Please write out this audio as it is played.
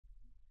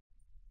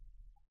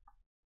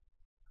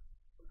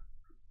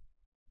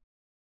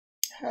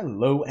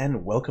Hello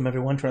and welcome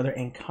everyone to another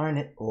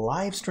Inkarnate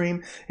live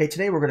stream. Hey,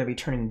 today we're going to be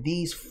turning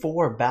these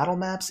 4 battle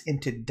maps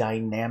into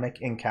dynamic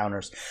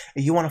encounters.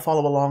 If you want to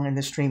follow along in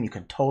this stream, you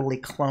can totally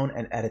clone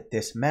and edit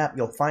this map.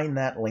 You'll find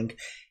that link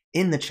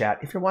in the chat.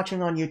 If you're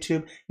watching on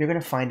YouTube, you're going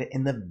to find it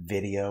in the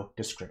video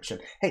description.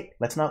 Hey,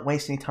 let's not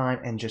waste any time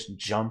and just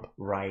jump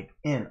right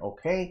in,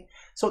 okay?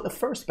 So the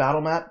first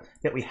battle map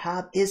that we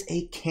have is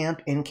a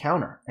camp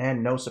encounter.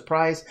 And no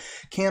surprise,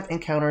 camp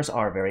encounters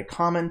are very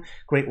common.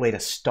 Great way to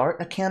start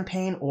a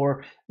campaign,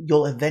 or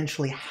you'll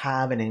eventually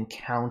have an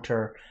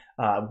encounter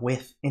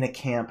within a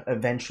camp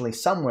eventually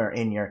somewhere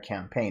in your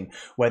campaign.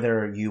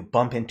 Whether you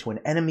bump into an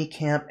enemy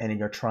camp and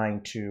you're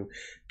trying to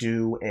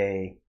do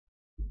a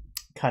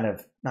kind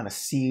of, not a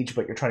siege,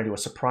 but you're trying to do a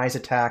surprise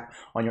attack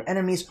on your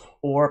enemies,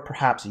 or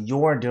perhaps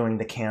you're doing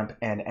the camp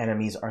and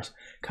enemies are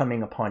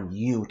coming upon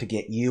you to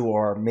get you,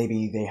 or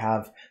maybe they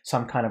have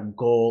some kind of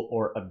goal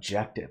or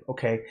objective,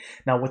 okay?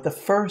 Now, with the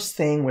first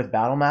thing with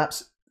battle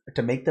maps,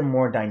 to make them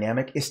more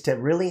dynamic, is to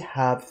really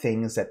have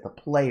things that the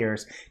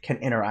players can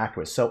interact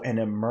with. So an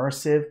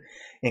immersive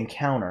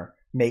encounter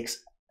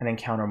makes an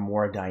encounter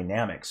more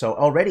dynamic. So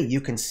already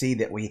you can see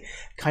that we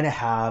kind of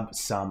have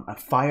a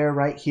fire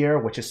right here,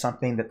 which is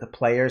something that the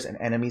players and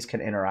enemies can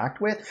interact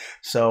with.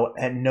 So,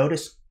 and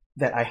notice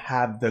that I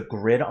have the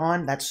grid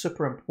on. That's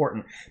super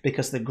important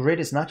because the grid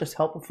is not just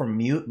helpful for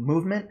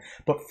movement,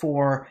 but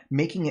for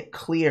making it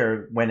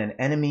clear when an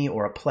enemy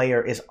or a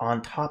player is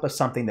on top of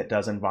something that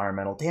does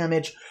environmental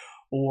damage,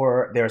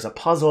 or there's a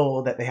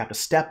puzzle that they have to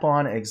step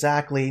on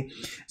exactly.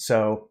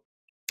 So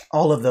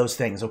all of those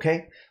things,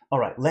 okay? All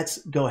right, let's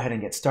go ahead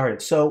and get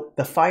started. So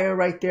the fire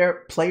right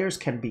there, players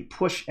can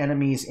push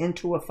enemies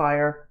into a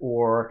fire,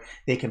 or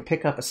they can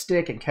pick up a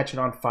stick and catch it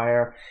on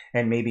fire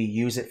and maybe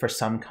use it for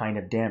some kind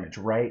of damage,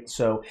 right?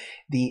 So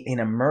an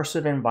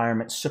immersive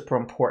environment, super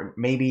important.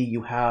 Maybe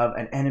you have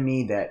an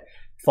enemy that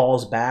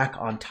falls back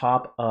on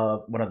top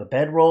of one of the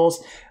bedrolls.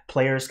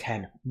 Players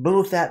can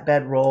move that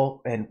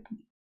bedroll and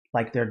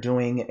like they're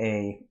doing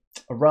a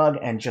rug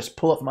and just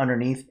pull it from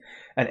underneath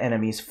an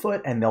enemy's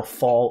foot and they'll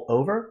fall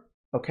over.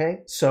 Okay,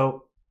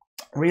 so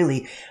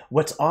really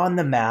what's on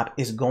the map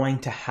is going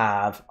to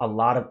have a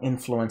lot of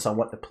influence on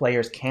what the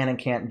players can and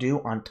can't do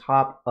on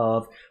top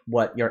of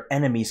what your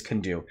enemies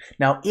can do.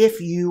 Now, if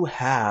you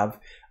have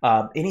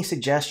any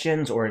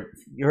suggestions, or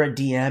you're a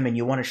DM and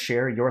you want to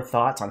share your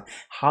thoughts on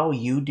how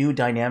you do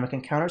dynamic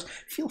encounters,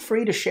 feel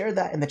free to share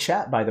that in the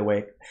chat, by the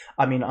way.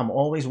 I mean, I'm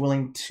always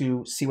willing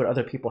to see what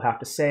other people have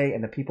to say,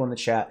 and the people in the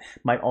chat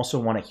might also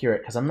want to hear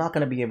it, because I'm not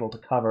going to be able to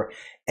cover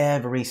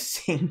every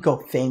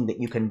single thing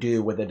that you can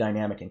do with a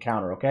dynamic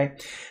encounter, okay?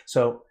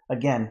 So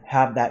again,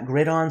 have that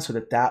grid on so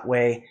that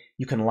way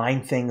you can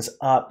line things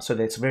up so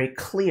that it's very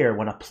clear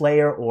when a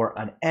player or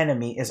an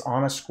enemy is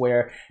on a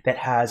square that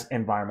has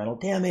environmental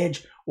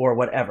damage or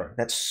whatever.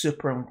 That's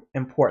super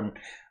important,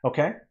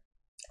 okay?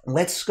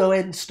 Let's go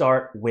ahead and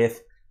start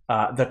with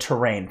the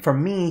terrain. For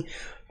me,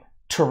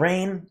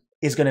 terrain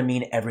is going to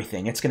mean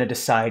everything. It's going to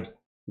decide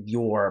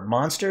your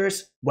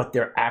monsters, what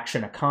their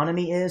action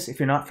economy is. If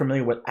you're not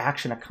familiar with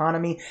action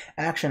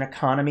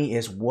economy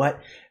is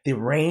what the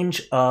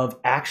range of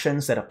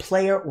actions that a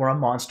player or a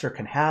monster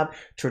can have.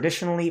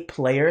 Traditionally,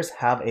 players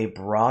have a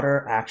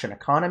broader action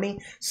economy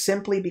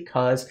simply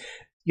because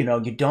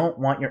you don't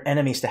want your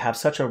enemies to have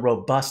such a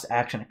robust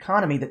action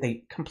economy that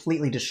they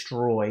completely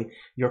destroy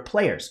your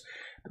players.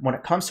 When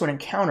it comes to an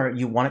encounter,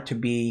 you want it to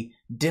be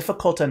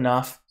difficult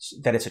enough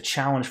that it's a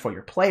challenge for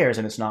your players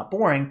and it's not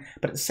boring,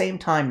 but at the same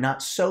time,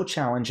 not so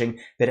challenging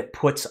that it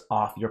puts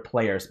off your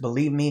players.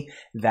 Believe me,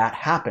 that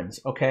happens,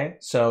 okay?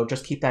 So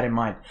just keep that in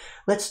mind.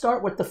 Let's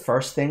start with the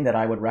first thing that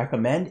I would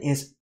recommend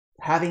is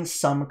having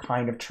some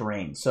kind of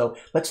terrain. So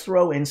let's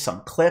throw in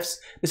some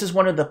cliffs. This is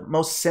one of the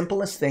most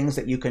simplest things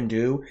that you can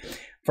do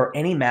for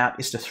any map,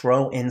 is to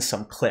throw in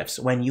some cliffs.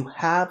 When you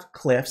have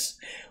cliffs,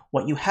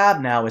 what you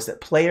have now is that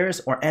players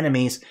or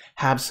enemies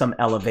have some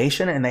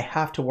elevation and they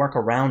have to work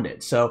around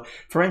it. So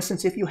for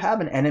instance, if you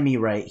have an enemy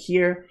right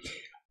here,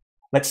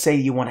 let's say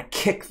you want to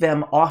kick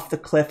them off the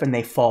cliff and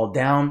they fall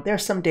down,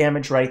 there's some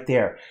damage right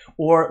there.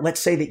 Or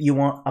let's say that you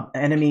want an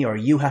enemy or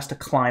you has to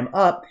climb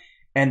up,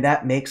 and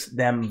that makes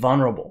them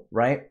vulnerable,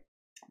 right?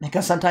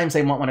 Because sometimes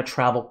they might want to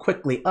travel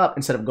quickly up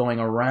instead of going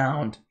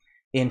around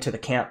into the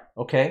camp,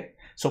 okay?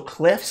 So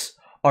cliffs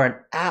are an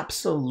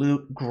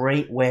absolute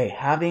great way.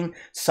 Having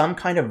some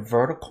kind of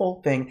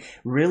vertical thing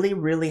really,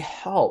 really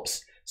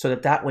helps, so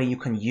that way you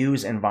can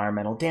use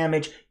environmental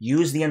damage,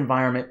 use the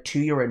environment to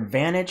your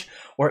advantage,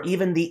 or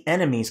even the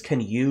enemies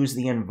can use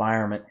the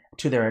environment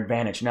to their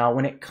advantage. Now,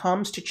 when it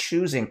comes to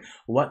choosing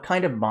what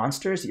kind of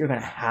monsters you're going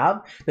to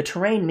have, the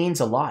terrain means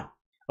a lot.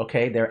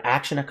 Okay, their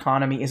action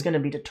economy is going to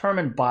be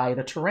determined by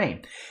the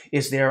terrain.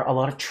 Is there a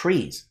lot of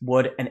trees?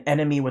 Would an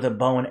enemy with a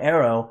bow and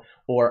arrow,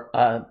 or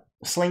a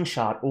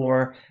slingshot,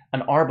 or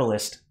an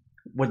arbalist,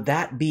 would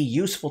that be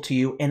useful to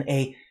you in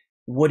a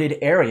wooded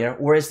area,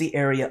 or is the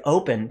area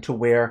open to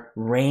where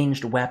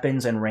ranged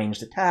weapons and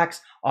ranged attacks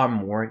are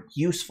more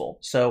useful?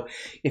 So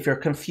if you're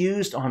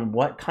confused on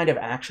what kind of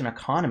action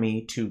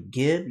economy to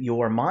give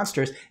your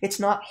monsters, it's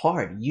not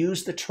hard.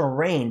 Use the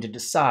terrain to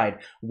decide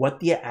what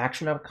the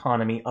action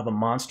economy of a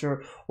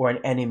monster or an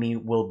enemy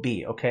will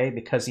be, okay?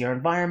 Because your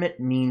environment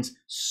means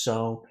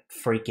so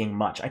freaking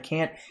much. I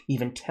can't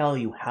even tell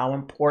you how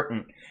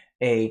important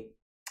a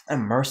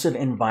immersive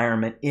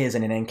environment is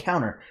in an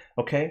encounter.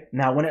 Okay,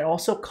 now when it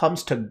also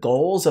comes to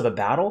goals of a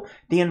battle,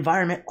 the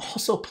environment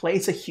also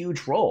plays a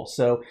huge role.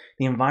 So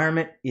the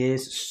environment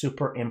is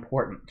super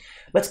important.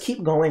 Let's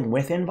keep going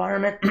with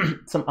environment.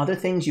 Some other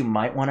things you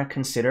might want to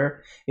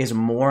consider is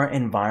more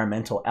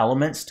environmental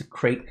elements to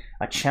create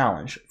a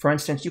challenge. For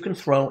instance, you can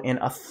throw in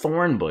a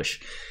thorn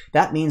bush.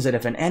 That means that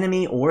if an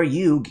enemy or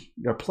your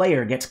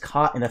player gets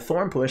caught in a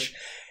thorn bush,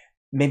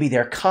 maybe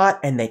they're caught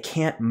and they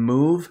can't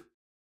move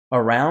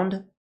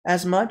around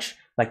as much,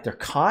 like they're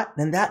caught,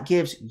 then that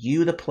gives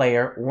you, the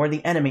player, or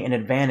the enemy an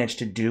advantage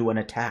to do an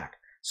attack.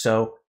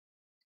 So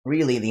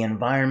really, the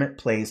environment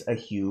plays a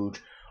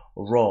huge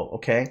role,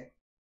 okay?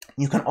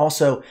 You can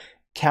also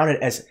count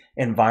it as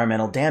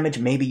environmental damage.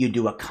 Maybe you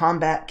do a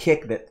combat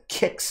kick that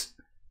kicks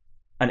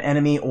an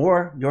enemy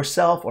or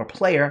yourself or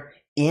player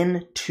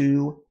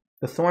into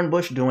the thorn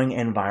bush, doing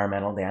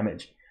environmental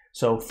damage.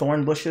 So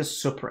thorn bushes,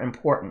 super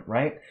important,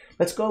 right?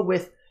 Let's go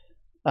with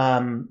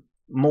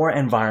more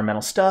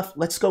environmental stuff.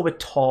 Let's go with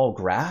tall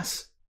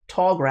grass.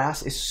 Tall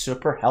grass is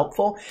super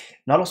helpful.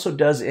 Not also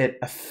does it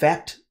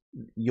affect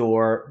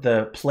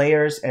the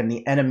players and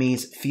the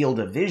enemy's field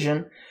of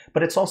vision,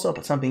 but it's also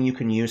something you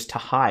can use to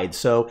hide.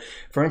 So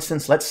for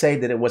instance, let's say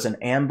that it was an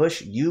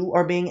ambush. You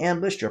are being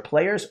ambushed, your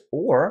players,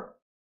 or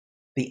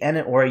the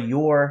enemy, or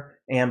you're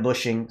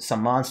ambushing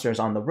some monsters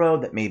on the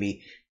road that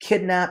maybe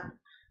kidnap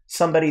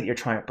somebody that you're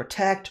trying to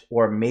protect,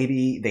 or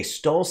maybe they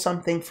stole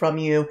something from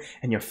you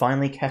and you're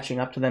finally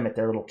catching up to them at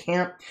their little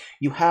camp.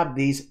 You have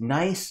these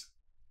nice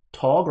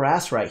tall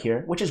grass right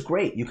here, which is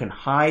great. You can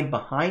hide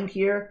behind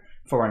here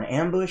for an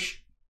ambush.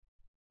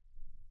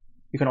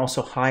 You can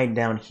also hide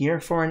down here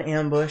for an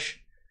ambush.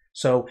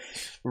 So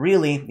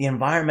really, the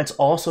environment's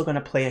also going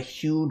to play a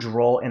huge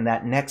role in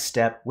that next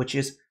step, which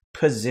is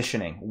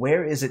positioning.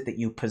 Where is it that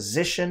you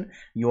position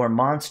your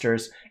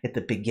monsters at the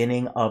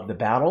beginning of the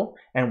battle,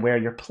 and where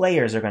your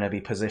players are going to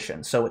be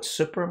positioned? So it's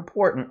super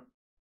important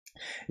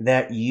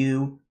that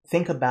you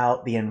think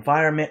about the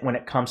environment when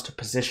it comes to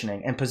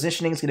positioning. And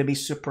positioning is going to be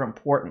super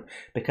important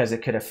because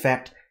it could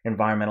affect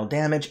environmental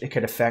damage. It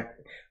could affect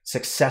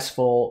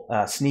successful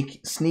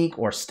sneak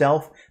or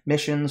stealth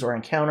missions or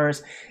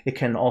encounters. It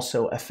can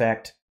also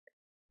affect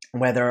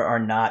whether or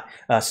not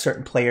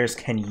certain players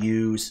can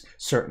use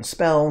certain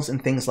spells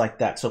and things like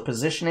that. So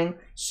positioning,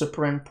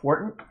 super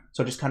important.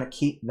 So just kind of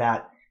keep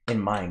that in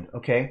mind,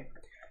 okay?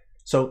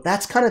 So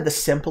that's kind of the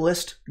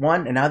simplest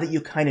one. And now that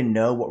you kind of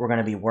know what we're going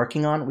to be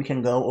working on, we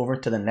can go over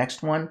to the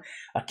next one,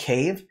 a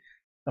cave,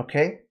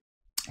 okay?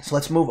 So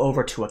let's move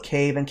over to a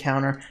cave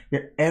encounter.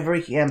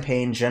 Every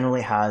campaign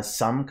generally has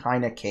some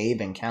kind of cave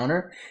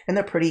encounter, and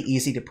they're pretty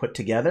easy to put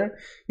together.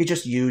 You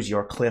just use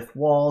your cliff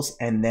walls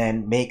and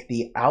then make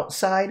the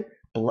outside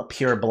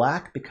pure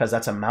black, because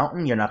that's a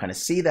mountain. You're not going to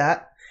see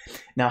that.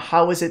 Now,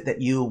 how is it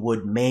that you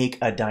would make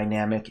a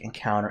dynamic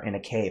encounter in a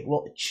cave?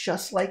 Well,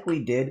 just like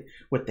we did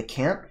with the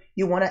camp,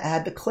 you want to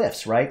add the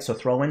cliffs, right? So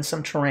throw in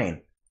some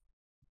terrain.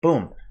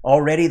 Boom.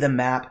 Already the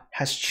map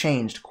has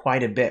changed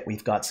quite a bit.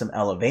 We've got some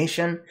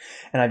elevation,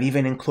 and I've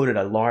even included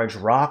a large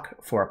rock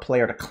for a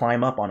player to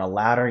climb up on a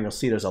ladder. You'll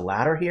see there's a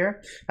ladder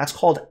here. That's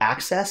called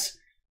access.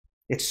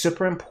 It's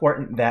super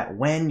important that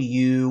when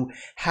you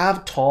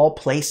have tall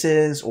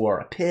places or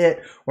a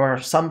pit or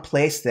some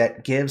place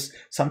that gives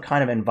some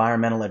kind of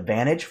environmental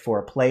advantage for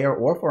a player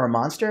or for a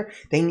monster,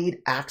 they need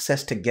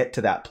access to get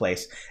to that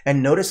place.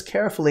 And notice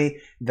carefully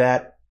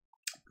that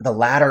the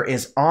ladder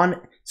is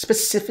on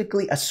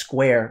specifically a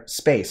square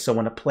space. So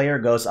when a player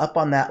goes up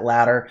on that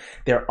ladder,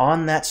 they're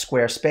on that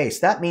square space.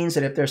 That means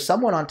that if there's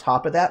someone on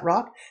top of that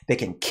rock, they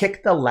can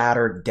kick the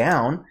ladder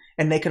down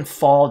and they can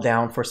fall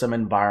down for some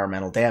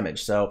environmental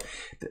damage. So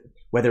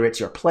whether it's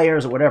your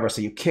players or whatever,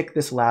 so you kick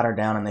this ladder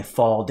down and they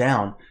fall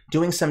down,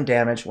 doing some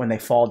damage when they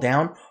fall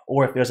down,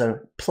 or if there's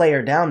a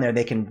player down there,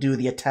 they can do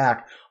the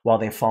attack while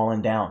they've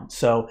fallen down.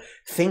 So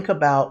think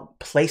about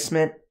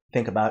placement,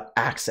 think about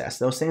access.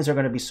 Those things are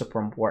going to be super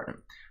important.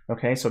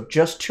 Okay, so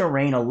just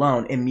terrain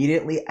alone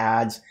immediately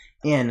adds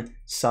in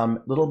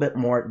some little bit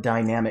more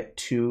dynamic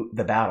to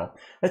the battle.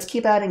 Let's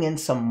keep adding in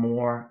some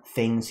more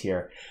things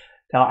here.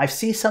 Now, I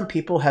see some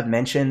people have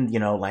mentioned,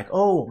 like,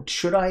 oh,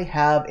 should I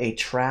have a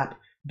trap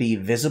be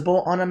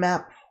visible on a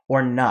map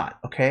or not?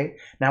 Okay,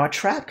 now a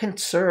trap can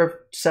serve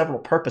several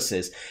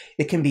purposes.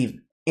 It can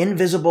be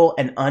invisible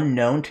and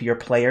unknown to your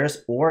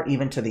players or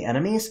even to the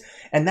enemies,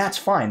 and that's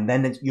fine.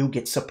 Then you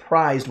get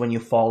surprised when you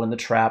fall in the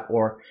trap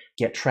or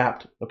get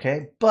trapped,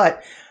 okay?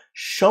 But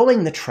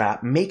showing the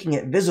trap, making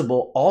it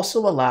visible, also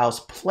allows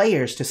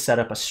players to set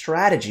up a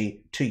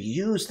strategy to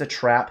use the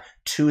trap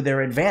to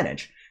their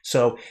advantage.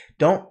 So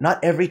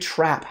not every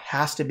trap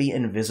has to be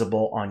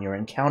invisible on your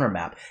encounter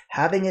map.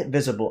 Having it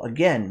visible,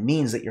 again,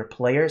 means that your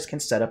players can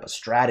set up a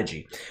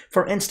strategy.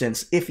 For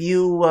instance, if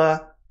you,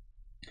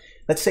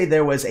 let's say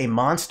there was a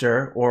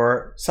monster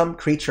or some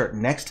creature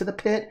next to the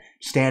pit,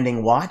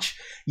 standing watch,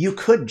 you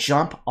could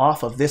jump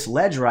off of this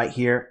ledge right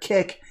here,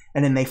 kick,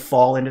 and then they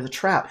fall into the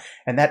trap.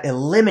 And that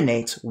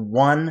eliminates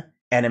one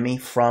enemy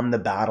from the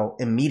battle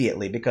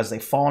immediately because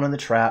they've fallen in the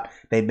trap,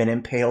 they've been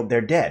impaled,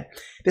 they're dead.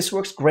 This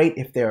works great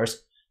if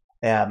there's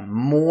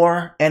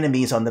more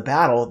enemies on the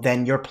battle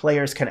than your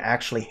players can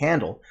actually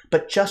handle.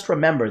 But just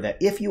remember that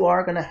if you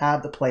are going to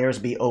have the players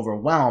be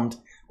overwhelmed,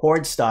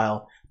 horde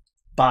style,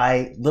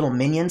 by little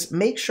minions,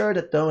 make sure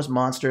that those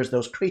monsters,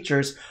 those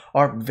creatures,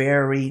 are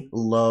very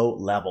low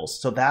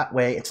levels. So that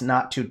way it's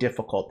not too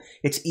difficult.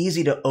 It's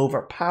easy to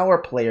overpower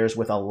players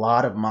with a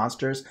lot of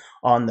monsters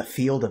on the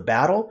field of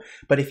battle,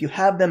 but if you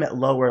have them at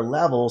lower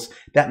levels,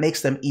 that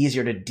makes them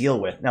easier to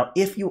deal with. Now,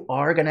 if you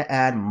are going to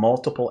add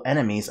multiple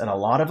enemies, and a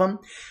lot of them,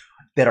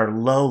 that are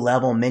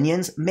low-level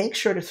minions, make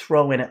sure to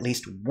throw in at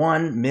least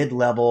one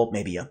mid-level,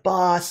 maybe a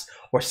boss,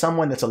 or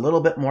someone that's a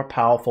little bit more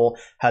powerful,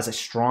 has a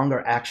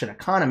stronger action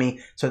economy,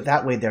 so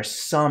that way there's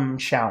some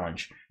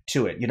challenge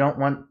to it. You don't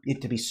want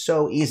it to be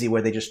so easy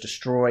where they just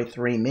destroy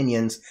 3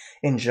 minions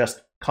in just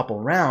a couple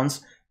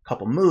rounds, a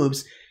couple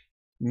moves.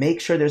 Make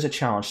sure there's a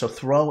challenge. So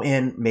throw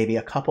in maybe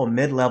a couple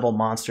mid-level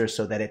monsters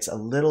so that it's a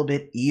little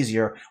bit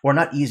easier, or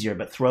not easier,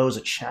 but throws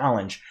a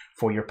challenge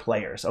for your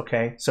players,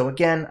 okay? So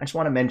again, I just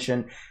want to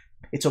mention,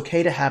 it's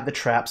okay to have the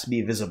traps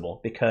be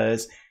visible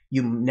because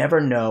you never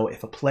know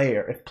if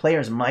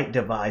players might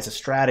devise a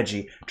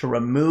strategy to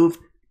remove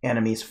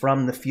enemies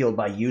from the field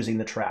by using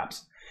the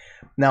traps.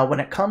 Now, when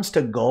it comes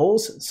to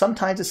goals,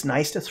 sometimes it's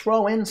nice to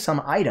throw in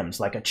some items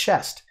like a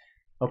chest,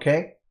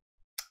 okay?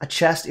 A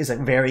chest is a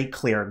very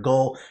clear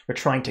goal. You're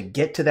trying to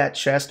get to that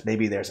chest.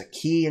 Maybe there's a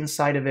key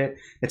inside of it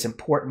that's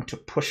important to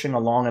pushing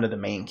along into the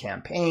main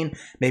campaign.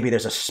 Maybe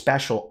there's a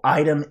special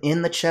item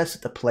in the chest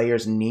that the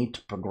players need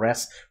to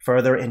progress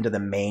further into the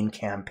main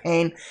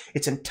campaign.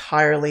 It's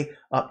entirely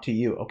up to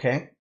you,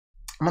 okay?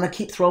 I'm going to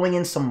keep throwing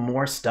in some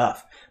more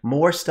stuff.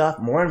 More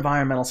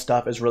environmental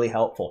stuff is really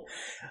helpful.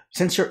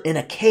 Since you're in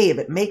a cave,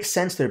 it makes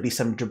sense there'd be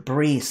some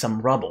debris,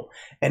 some rubble.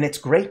 And it's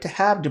great to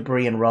have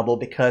debris and rubble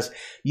because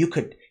you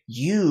could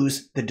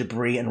use the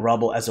debris and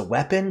rubble as a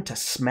weapon to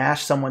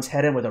smash someone's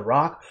head in with a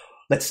rock.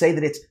 Let's say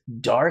that it's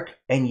dark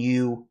and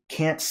you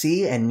can't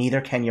see and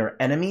neither can your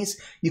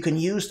enemies. You can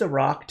use the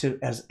rock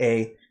as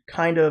a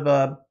kind of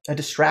a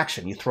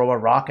distraction. You throw a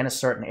rock in a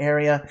certain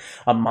area,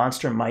 a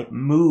monster might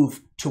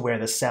move to where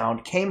the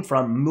sound came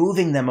from,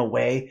 moving them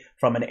away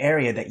from an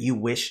area that you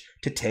wish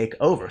to take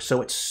over.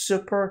 So it's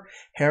super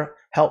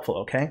helpful,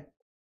 okay?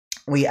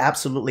 We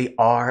absolutely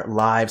are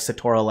live,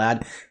 Satora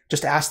Lad.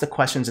 Just ask the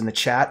questions in the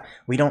chat.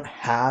 We don't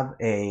have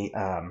a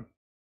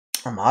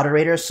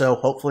moderator, so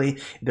hopefully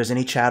if there's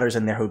any chatters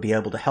in there who'll be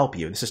able to help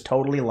you. This is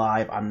totally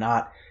live.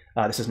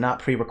 This is not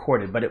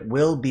pre-recorded, but it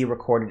will be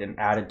recorded and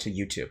added to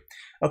YouTube.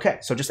 Okay,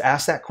 so just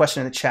ask that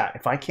question in the chat.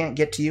 If I can't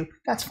get to you,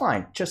 that's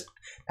fine. Just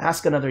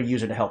ask another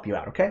user to help you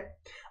out, okay?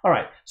 All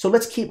right, so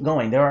let's keep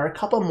going. There are a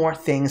couple more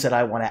things that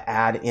I want to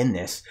add in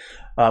this.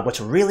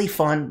 What's really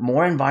fun,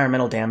 more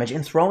environmental damage,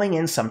 and throwing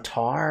in some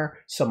tar,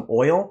 some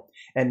oil,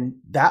 and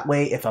that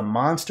way if a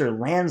monster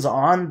lands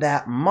on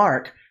that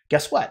mark,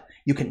 guess what?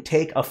 You can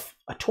take a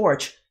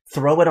torch,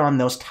 throw it on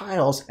those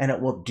tiles, and it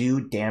will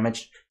do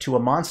damage to a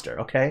monster,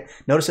 okay?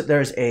 Notice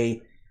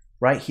that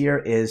right here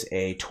is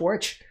a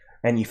torch,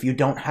 and if you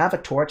don't have a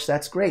torch,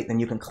 that's great. Then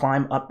you can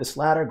climb up this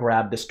ladder,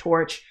 grab this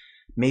torch.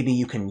 Maybe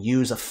you can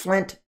use a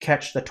flint,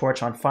 catch the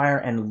torch on fire,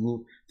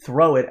 and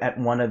throw it at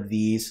one of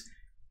these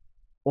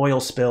oil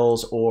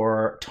spills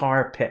or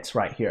tar pits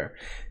right here.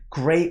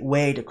 Great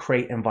way to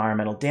create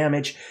environmental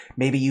damage.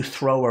 Maybe you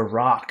throw a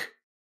rock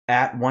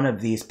at one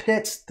of these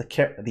pits,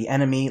 the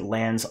enemy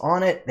lands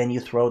on it, then you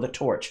throw the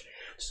torch.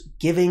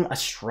 Giving a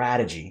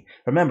strategy.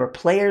 Remember,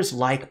 players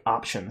like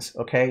options,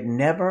 okay?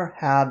 Never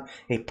have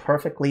a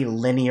perfectly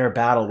linear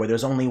battle where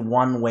there's only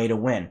one way to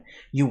win.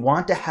 You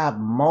want to have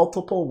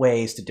multiple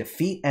ways to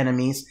defeat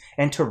enemies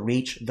and to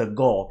reach the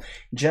goal.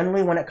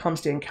 Generally, when it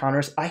comes to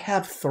encounters, I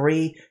have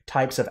 3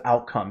 types of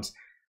outcomes.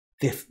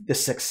 The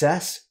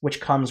success,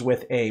 which comes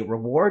with a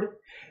reward.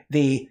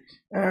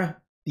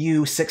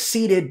 You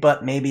succeeded,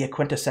 but maybe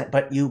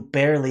but you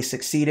barely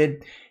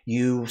succeeded.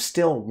 You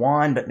still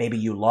won, but maybe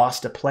you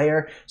lost a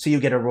player. So you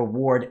get a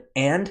reward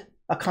and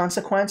a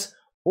consequence,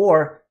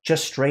 or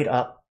just straight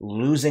up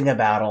losing a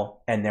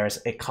battle and there's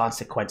a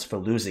consequence for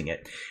losing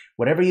it.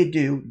 Whatever you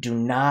do, do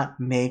not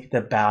make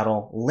the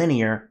battle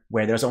linear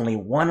where there's only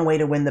one way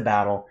to win the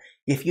battle.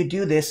 If you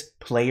do this,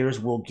 players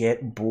will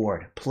get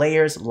bored.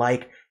 Players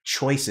like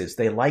choices.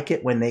 They like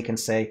it when they can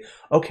say,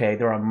 okay,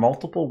 there are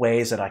multiple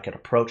ways that I could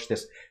approach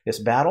this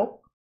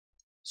battle.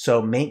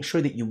 So make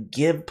sure that you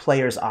give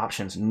players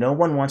options. No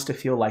one wants to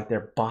feel like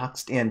they're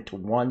boxed into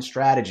one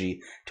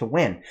strategy to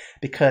win,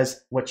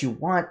 because what you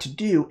want to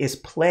do is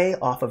play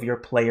off of your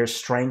players'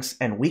 strengths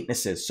and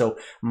weaknesses. So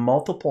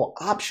multiple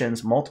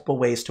options, multiple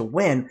ways to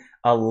win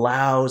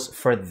allows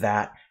for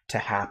that to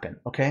happen,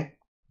 okay?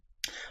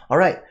 All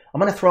right, I'm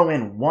going to throw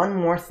in one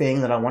more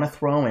thing that I want to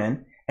throw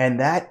in,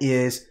 and that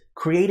is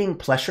creating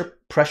pressure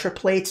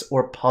plates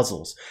or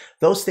puzzles.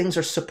 Those things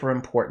are super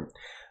important.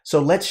 So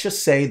let's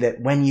just say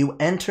that when you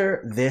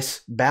enter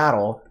this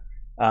battle,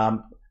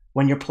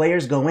 when your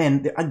players go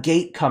in, a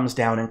gate comes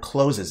down and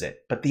closes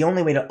it. But the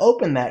only way to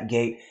open that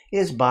gate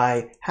is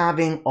by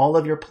having all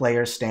of your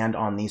players stand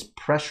on these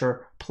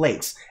pressure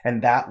plates,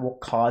 and that will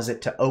cause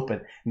it to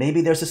open.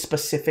 Maybe there's a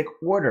specific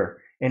order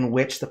in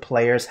which the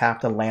players have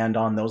to land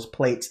on those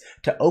plates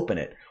to open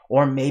it.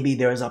 Or maybe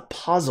there's a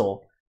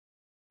puzzle.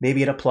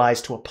 Maybe it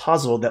applies to a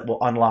puzzle that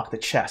will unlock the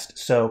chest.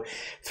 So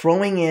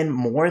throwing in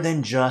more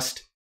than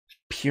just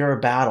pure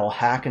battle,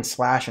 hack and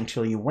slash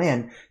until you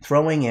win,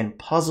 throwing in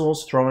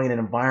puzzles, throwing in an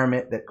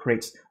environment that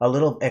creates a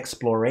little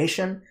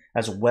exploration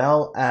as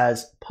well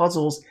as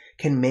puzzles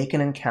can make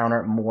an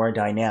encounter more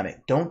dynamic.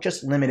 Don't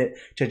just limit it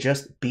to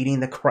just beating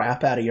the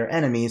crap out of your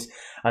enemies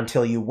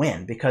until you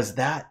win, because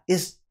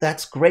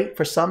that's great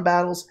for some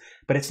battles,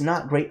 but it's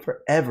not great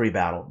for every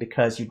battle,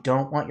 because you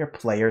don't want your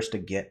players to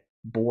get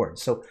board.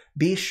 So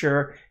be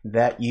sure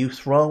that you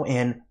throw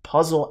in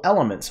puzzle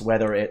elements,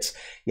 whether it's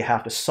you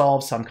have to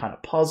solve some kind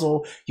of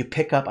puzzle, you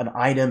pick up an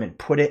item and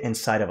put it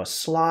inside of a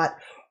slot,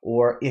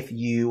 or if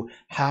you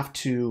have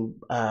to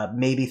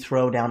maybe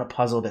throw down a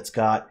puzzle that's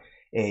got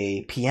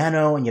a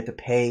piano and you have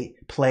to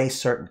play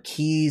certain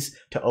keys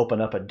to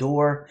open up a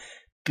door.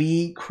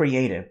 Be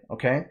creative,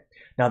 okay?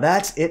 Now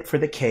that's it for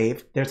the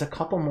cave. There's a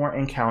couple more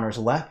encounters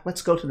left.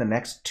 Let's go to the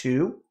next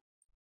two.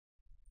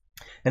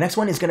 The next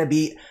one is going to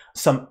be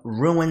some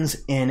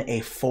ruins in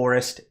a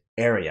forest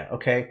area,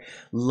 okay?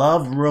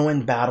 Love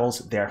ruined battles.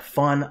 They're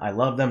fun. I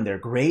love them. They're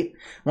great.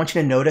 I want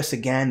you to notice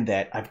again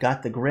that I've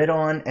got the grid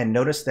on, and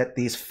notice that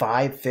these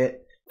 5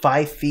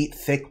 feet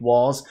thick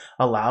walls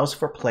allows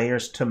for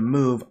players to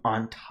move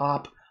on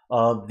top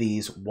of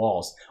these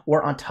walls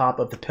or on top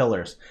of the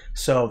pillars.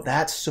 So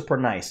that's super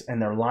nice,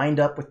 and they're lined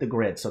up with the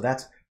grid. So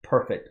that's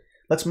perfect.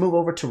 Let's move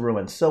over to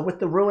ruins. So with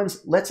the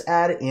ruins, let's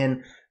add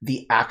in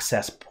the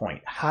access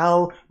point.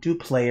 How do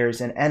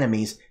players and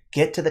enemies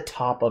get to the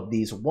top of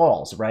these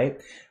walls,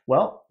 right?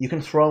 Well, you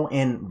can throw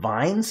in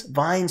vines.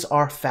 Vines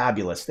are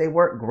fabulous. They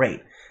work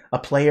great. A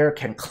player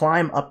can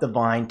climb up the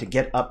vine to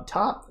get up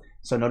top.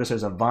 So notice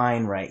there's a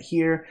vine right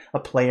here. A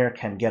player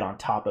can get on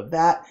top of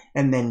that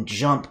and then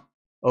jump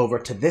over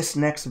to this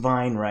next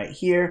vine right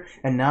here.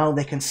 And now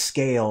they can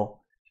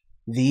scale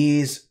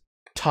these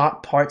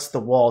top parts of the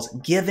walls,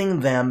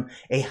 giving them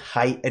a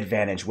height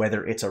advantage,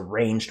 whether it's a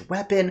ranged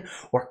weapon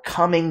or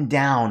coming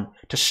down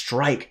to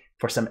strike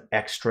for some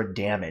extra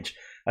damage.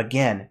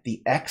 Again,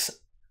 the X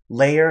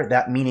layer,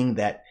 that meaning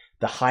that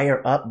the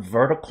higher up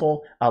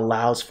vertical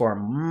allows for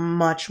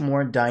much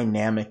more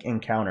dynamic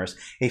encounters.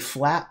 A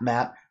flat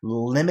map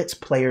limits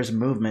players'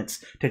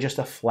 movements to just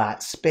a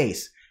flat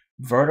space.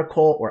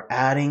 Vertical or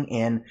adding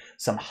in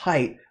some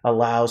height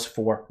allows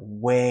for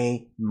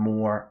way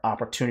more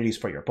opportunities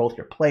for both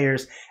your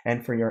players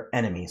and for your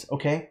enemies,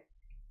 okay?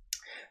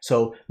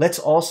 So let's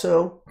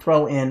also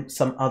throw in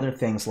some other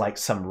things like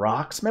some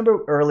rocks.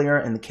 Remember earlier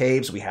in the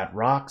caves we had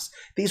rocks?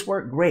 These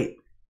work great.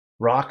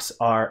 Rocks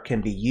can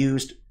be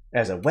used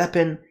as a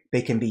weapon.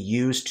 They can be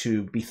used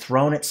to be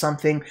thrown at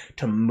something,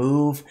 to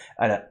move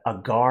a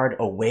guard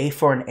away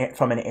from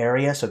an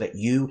area so that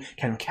you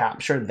can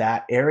capture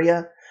that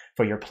area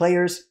for your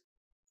players.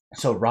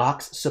 So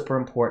rocks, super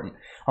important.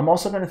 I'm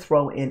also going to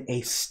throw in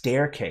a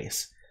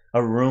staircase,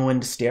 a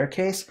ruined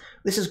staircase.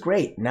 This is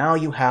great. Now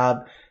you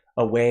have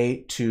a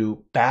way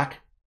to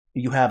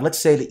let's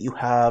say that you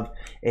have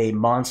a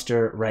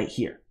monster right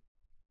here,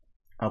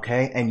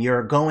 okay? And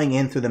you're going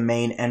in through the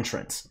main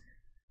entrance,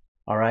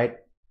 all right?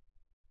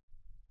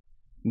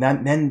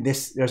 Then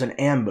there's an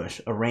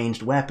ambush. A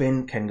ranged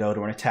weapon can go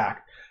to an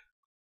attack.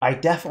 I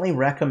definitely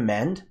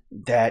recommend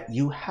that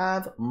you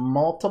have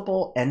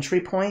multiple entry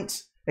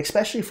points,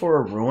 especially for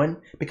a ruin,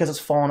 because it's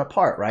fallen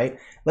apart, right?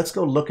 Let's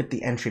go look at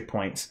the entry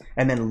points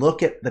and then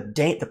look at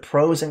the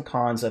pros and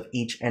cons of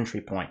each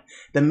entry point.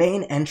 The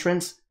main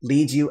entrance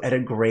leads you at a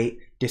great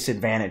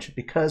disadvantage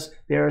because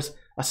there's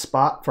a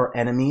spot for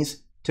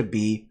enemies to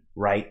be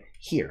right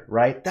here,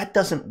 right? That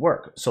doesn't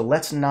work. So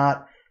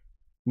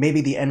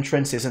maybe the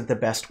entrance isn't the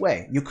best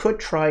way. You could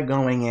try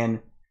going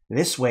in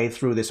this way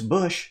through this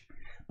bush,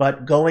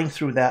 but going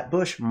through that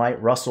bush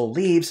might rustle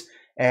leaves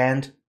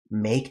and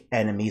make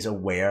enemies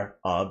aware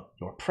of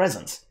your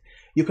presence.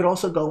 You could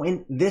also go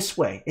in this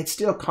way. It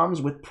still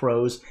comes with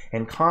pros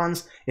and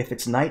cons. If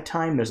it's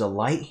nighttime, there's a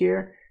light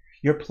here,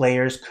 your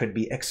players could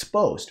be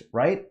exposed,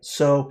 right?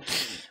 So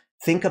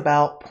think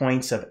about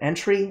points of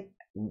entry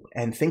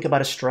and think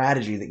about a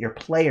strategy that your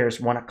players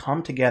want to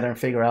come together and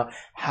figure out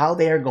how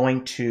they are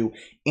going to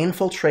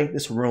infiltrate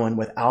this ruin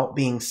without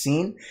being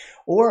seen.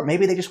 Or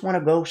maybe they just want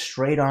to go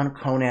straight on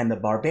Conan the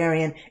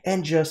Barbarian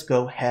and just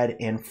go head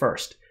in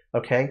first.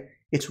 Okay?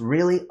 It's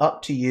really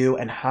up to you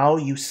and how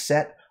you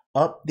set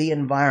up the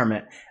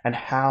environment and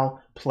how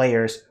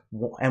players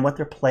and what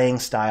their playing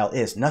style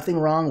is. Nothing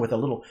wrong with a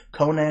little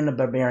Conan the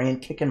Barbarian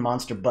kicking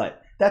monster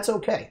butt. That's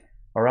okay.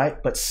 All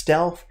right. But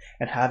stealth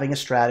and having a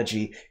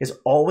strategy is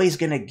always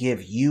going to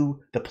give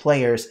you, the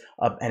players,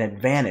 an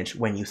advantage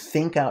when you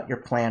think out your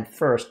plan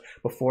first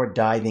before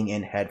diving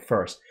in head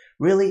first.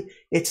 Really,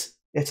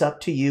 it's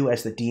up to you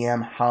as the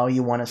DM how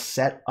you want to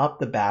set up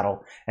the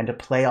battle and to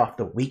play off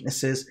the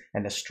weaknesses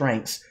and the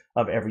strengths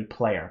of every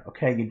player.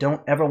 Okay, you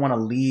don't ever want to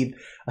leave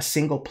a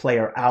single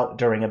player out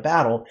during a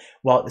battle,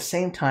 while at the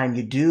same time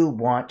you do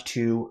want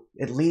to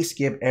at least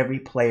give every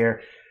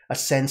player a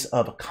sense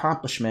of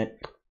accomplishment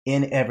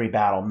in every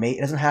battle. It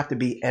doesn't have to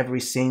be every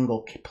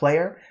single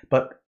player,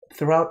 but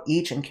throughout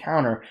each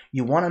encounter,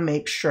 you want to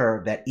make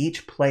sure that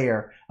each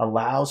player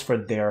allows for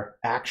their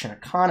action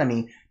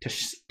economy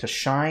to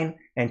shine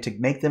and to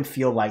make them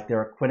feel like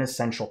they're a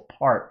quintessential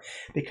part,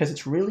 because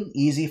it's really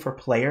easy for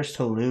players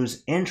to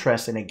lose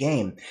interest in a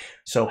game.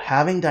 So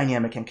having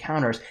dynamic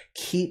encounters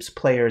keeps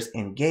players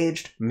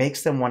engaged,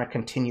 makes them want to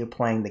continue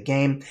playing the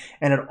game,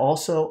 and it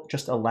also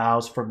just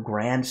allows for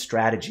grand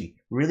strategy,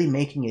 really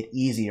making it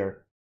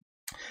easier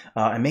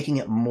and making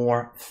it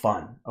more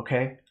fun.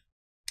 Okay.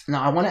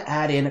 Now I want to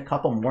add in a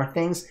couple more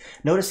things.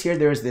 Notice here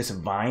there's this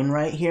vine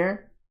right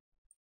here.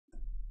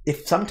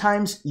 If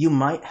sometimes you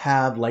might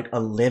have like a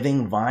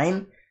living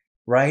vine,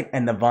 right?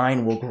 And the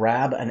vine will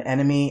grab an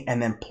enemy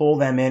and then pull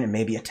them in and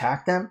maybe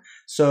attack them.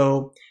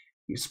 So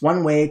it's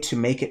one way to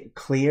make it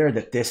clear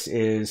that this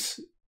is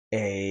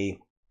a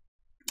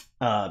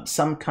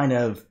some kind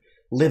of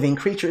living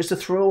creature is to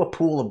throw a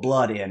pool of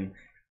blood in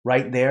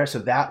right there. So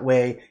that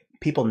way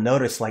people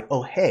notice like,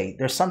 oh, hey,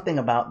 there's something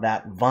about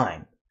that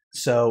vine.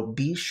 So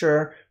be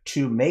sure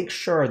to make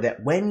sure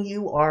that when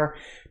you are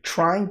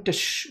trying to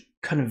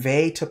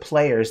convey to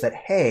players that,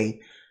 hey,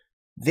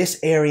 this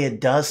area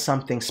does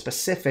something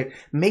specific,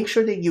 make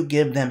sure that you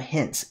give them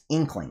hints,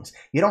 inklings.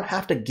 You don't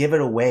have to give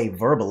it away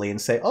verbally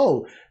and say,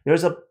 oh,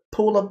 there's a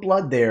pool of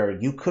blood there.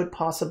 You could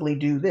possibly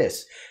do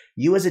this.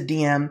 You as a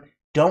DM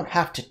don't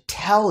have to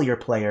tell your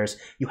players,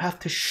 you have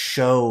to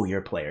show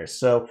your players.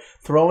 So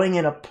throwing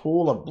in a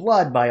pool of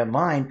blood by a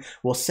vine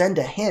will send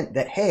a hint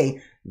that,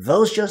 hey,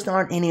 those just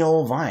aren't any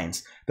old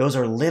vines. Those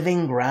are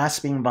living,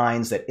 grasping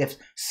vines that if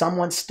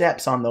someone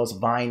steps on those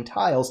vine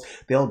tiles,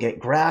 they'll get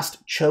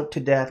grasped, choked to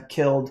death,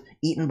 killed,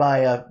 eaten by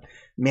a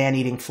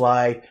man-eating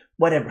fly,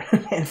 whatever,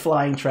 and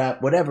flying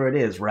trap, whatever it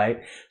is,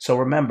 right? So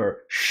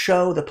remember,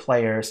 show the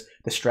players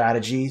the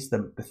strategies,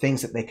 the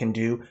things that they can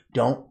do.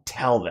 Don't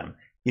tell them.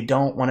 You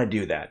don't want to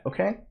do that,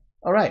 okay?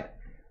 All right.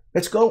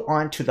 Let's go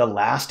on to the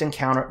last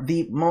encounter,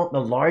 the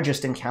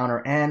largest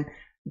encounter, and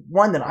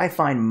one that I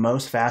find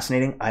most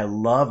fascinating. I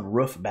love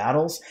roof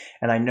battles,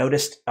 and I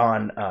noticed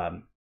on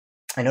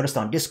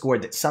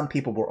Discord that some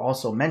people were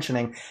also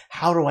mentioning,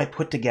 how do I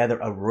put together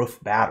a roof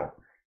battle?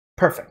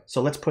 Perfect.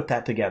 So let's put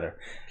that together.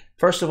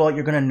 First of all,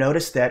 you're going to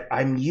notice that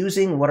I'm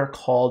using what are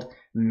called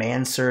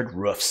mansard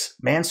roofs.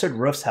 Mansard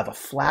roofs have a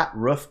flat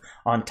roof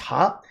on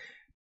top.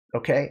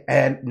 Okay,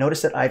 and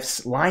notice that I've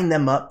lined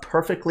them up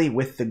perfectly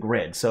with the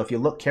grid. So if you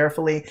look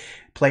carefully,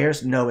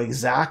 players know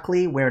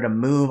exactly where to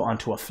move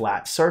onto a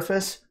flat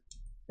surface.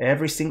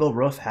 Every single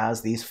roof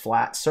has these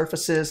flat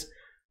surfaces,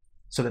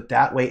 so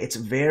that way it's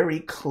very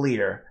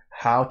clear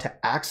how to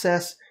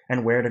access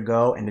and where to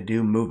go and to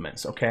do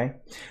movements. Okay,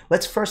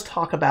 let's first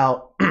talk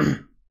about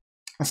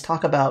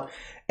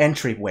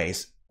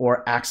entryways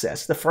or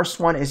access. The first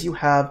one is you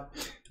have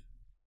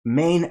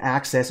main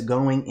access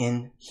going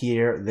in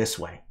here this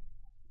way.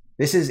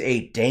 This is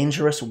a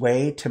dangerous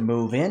way to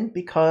move in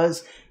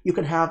because you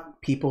can have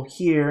people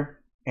here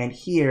and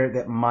here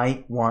that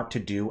might want to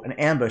do an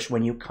ambush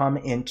when you come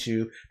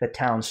into the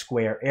town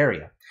square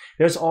area.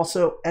 There's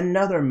also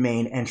another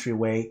main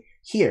entryway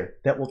here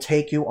that will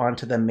take you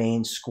onto the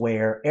main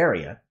square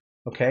area.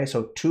 Okay,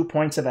 so 2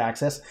 points of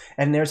access,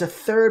 and there's a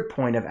third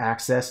point of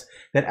access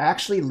that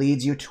actually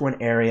leads you to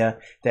an area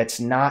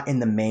that's not in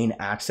the main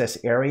access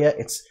area.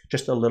 It's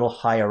just a little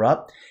higher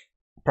up.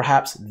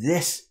 Perhaps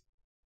this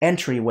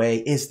entryway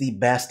is the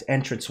best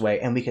entranceway,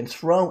 and we can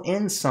throw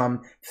in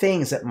some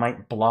things that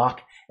might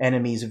block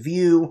enemies'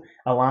 view,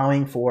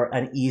 allowing for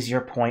an easier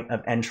point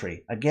of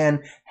entry.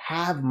 Again,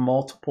 have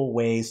multiple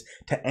ways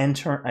to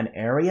enter an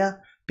area,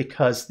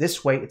 because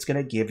this way it's going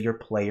to give your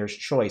players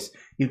choice.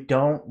 You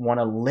don't want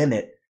to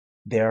limit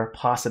their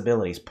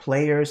possibilities.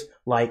 Players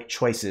like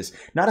choices,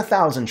 not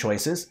 1,000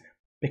 choices,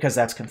 because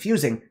that's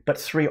confusing, but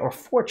 3 or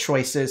 4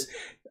 choices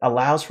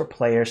allows for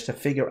players to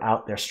figure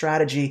out their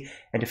strategy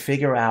and to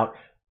figure out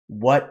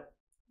what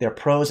their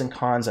pros and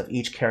cons of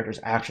each character's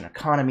action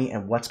economy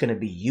and what's going to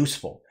be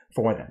useful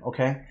for them.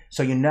 Okay,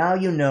 so now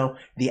you know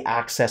the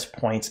access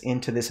points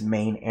into this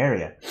main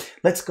area.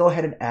 Let's go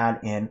ahead and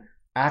add in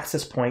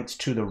access points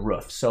to the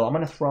roof. So I'm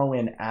going to throw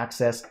in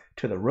access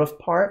to the roof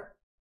part,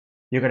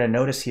 you're going to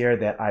notice here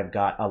that I've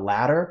got a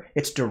ladder.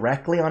 It's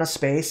directly on a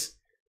space,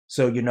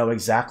 so you know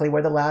exactly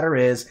where the ladder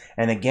is.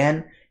 And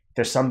again, if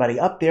there's somebody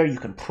up there, you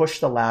can push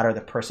the ladder,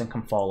 the person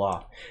can fall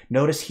off.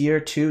 Notice here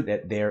too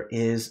that there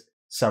is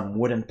some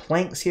wooden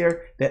planks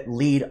here that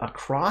lead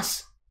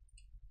across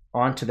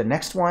onto the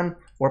next one,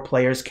 or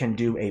players can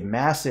do a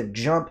massive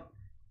jump,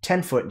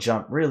 10-foot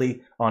jump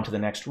really, onto the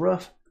next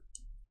roof.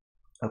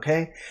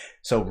 Okay,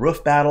 so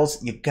roof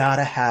battles, you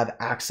gotta have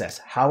access.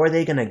 How are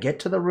they gonna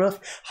get to the roof?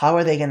 How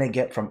are they gonna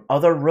get from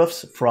other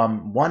roofs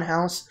from one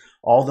house?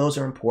 All those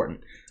are important.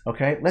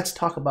 Okay, let's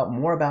talk about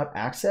more about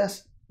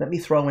access. Let me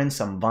throw in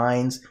some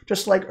vines.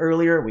 Just like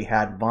earlier, we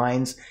had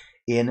vines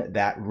in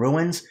that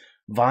ruins.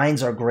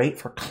 Vines are great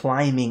for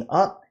climbing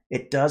up.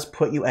 It does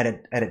put you at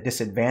a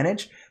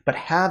disadvantage, but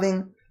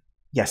having,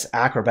 yes,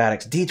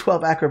 acrobatics,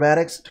 D12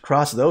 acrobatics to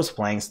cross those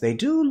planks, they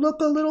do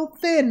look a little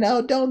thin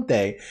now, don't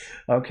they?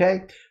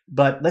 Okay,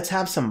 but let's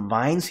have some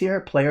vines here.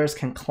 Players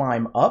can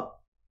climb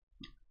up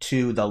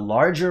to the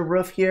larger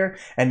roof here,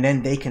 and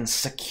then they can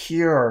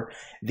secure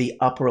the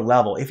upper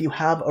level. If you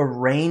have a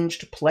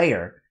ranged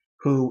player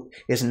who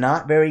is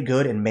not very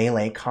good in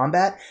melee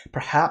combat,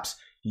 perhaps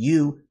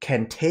you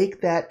can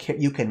take that,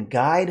 you can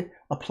guide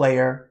a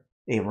player,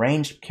 a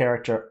ranged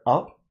character,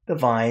 up the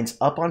vines,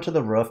 up onto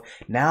the roof,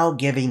 now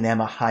giving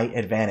them a height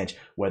advantage,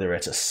 whether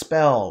it's a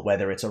spell,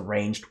 whether it's a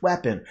ranged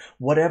weapon,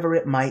 whatever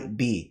it might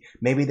be.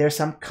 Maybe there's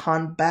some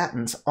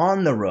combatants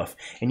on the roof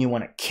and you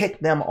want to kick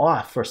them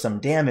off for some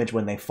damage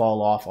when they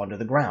fall off onto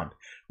the ground,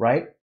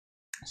 right?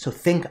 So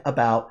think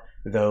about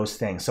those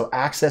things. So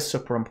access,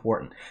 super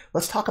important.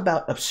 Let's talk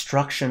about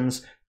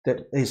obstructions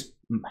that is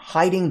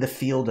hiding the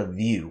field of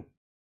view,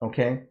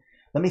 okay?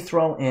 Let me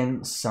throw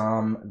in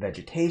some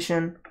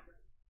vegetation.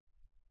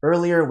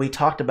 Earlier, we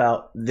talked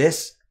about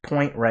this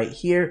point right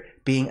here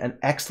being an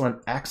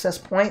excellent access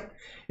point.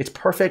 It's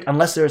perfect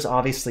unless there's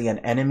obviously an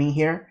enemy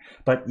here,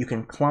 but you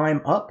can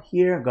climb up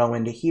here, go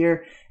into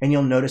here, and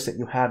you'll notice that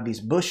you have these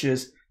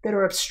bushes that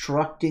are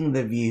obstructing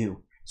the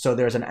view. So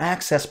there's an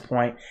access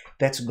point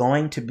that's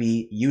going to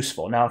be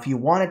useful. Now, if you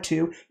wanted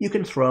to, you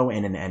can throw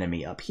in an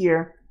enemy up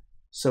here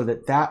so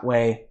that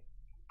way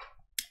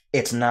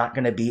it's not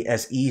going to be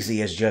as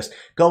easy as just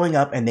going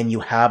up and then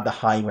you have the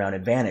high ground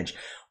advantage.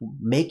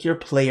 Make your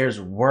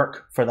players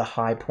work for the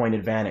high point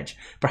advantage.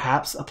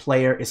 Perhaps a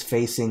player is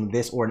facing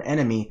this, or an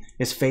enemy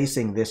is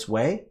facing this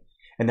way,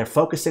 and they're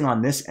focusing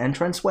on this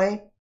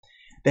entranceway.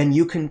 Then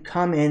you can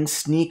come in,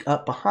 sneak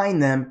up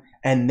behind them,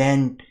 and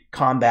then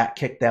combat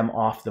kick them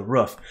off the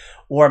roof.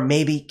 Or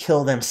maybe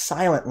kill them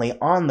silently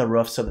on the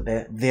roof so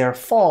that their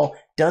fall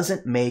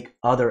doesn't make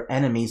other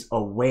enemies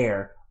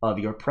aware of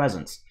your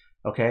presence.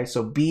 Okay,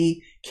 so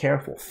be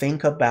careful.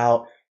 Think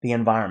about the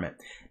environment.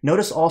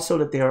 Notice also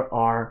that there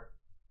are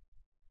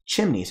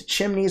chimneys.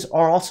 Chimneys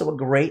are also a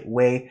great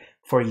way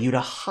for you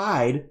to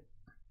hide,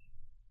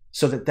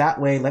 so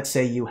that way, let's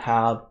say you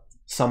have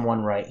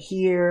someone right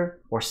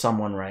here or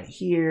someone right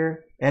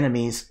here,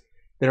 enemies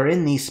that are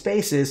in these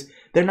spaces,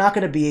 they're not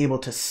going to be able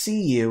to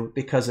see you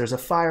because there's a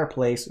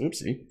fireplace.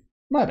 Oopsie,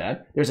 my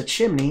bad. There's a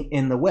chimney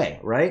in the way,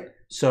 right?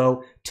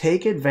 So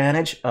take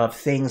advantage of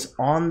things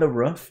on the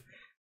roof.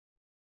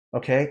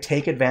 Okay,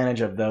 take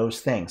advantage of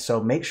those things.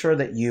 So make sure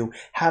that you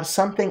have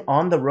something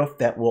on the roof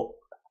that will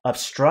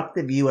obstruct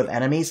the view of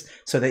enemies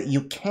so that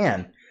you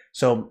can.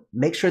 So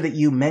make sure that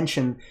you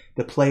mention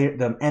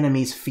the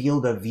enemy's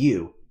field of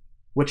view,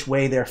 which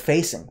way they're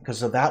facing, because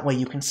so that way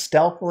you can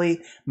stealthily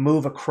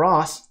move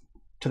across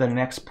to the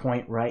next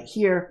point right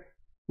here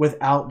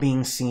without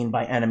being seen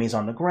by enemies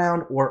on the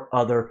ground or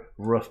other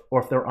roof,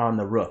 or if they're on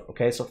the roof.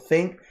 Okay, so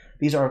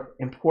these are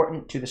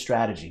important to the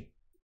strategy.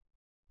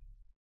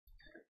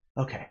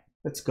 Okay,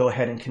 let's go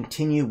ahead and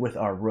continue with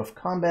our roof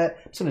combat.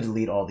 I'm just going to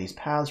delete all these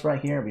paths right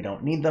here. We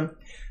don't need them.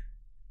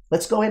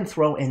 Let's go ahead and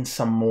throw in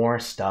some more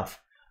stuff.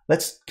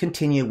 Let's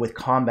continue with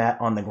combat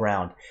on the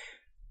ground.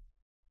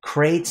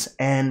 Crates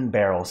and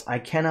barrels. I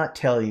cannot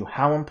tell you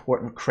how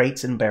important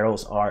crates and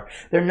barrels are.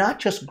 They're not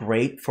just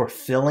great for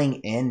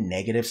filling in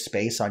negative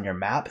space on your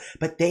map,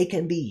 but they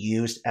can be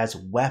used as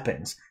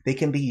weapons. They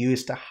can be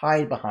used to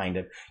hide behind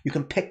them. You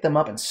can pick them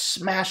up and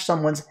smash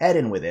someone's head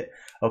in with it.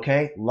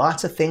 Okay,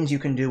 lots of things you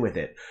can do with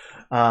it.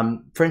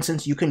 For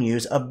instance, you can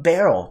use a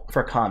barrel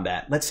for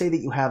combat. Let's say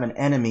that you have an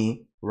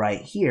enemy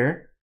right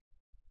here.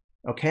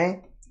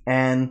 Okay,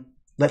 and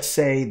let's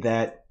say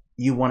that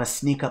you want to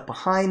sneak up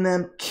behind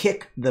them,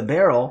 kick the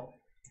barrel,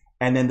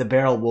 and then the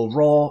barrel will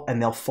roll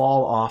and they'll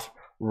fall off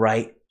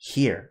right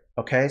here.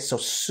 Okay, so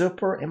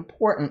super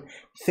important.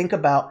 Think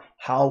about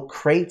how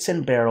crates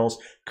and barrels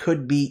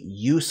could be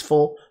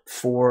useful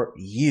for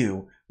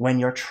you when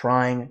you're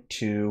trying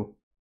to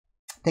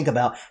think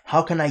about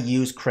how can I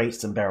use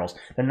crates and barrels.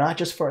 They're not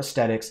just for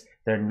aesthetics.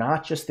 They're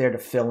not just there to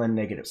fill in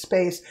negative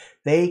space.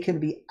 They can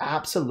be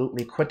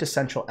absolutely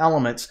quintessential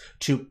elements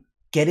to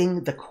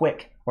getting the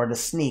quick or the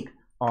sneak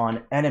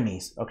on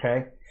enemies,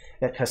 okay?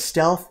 because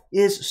stealth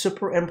is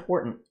super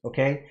important,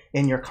 okay,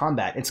 in your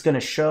combat. It's going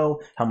to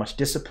show how much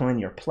discipline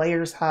your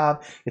players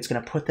have. It's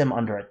going to put them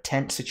under a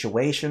tense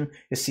situation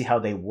to see how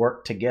they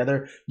work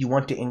together. You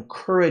want to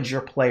encourage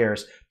your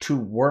players to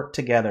work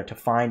together to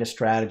find a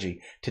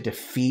strategy to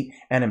defeat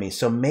enemies.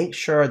 So make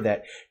sure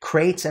that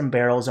crates and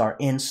barrels are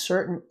in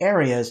certain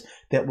areas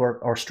that work,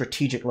 or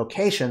strategic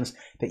locations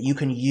that you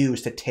can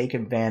use to take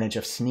advantage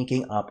of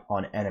sneaking up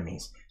on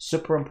enemies.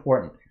 Super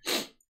important.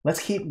 Let's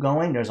keep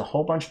going. There's a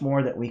whole bunch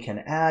more that we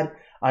can add.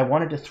 I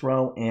wanted to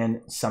throw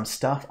in some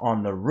stuff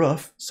on the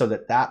roof so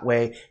that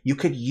way you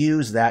could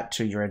use that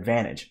to your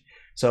advantage.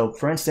 So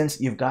for instance,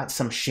 you've got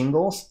some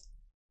shingles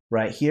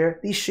right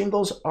here. These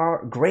shingles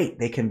are great.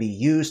 They can be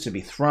used to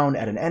be thrown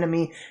at an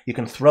enemy. You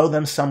can throw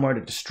them somewhere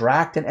to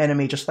distract an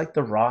enemy, just like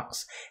the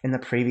rocks in the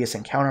previous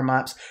encounter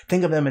maps.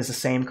 Think of them as the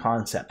same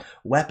concept.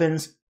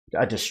 Weapons,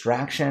 a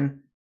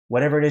distraction,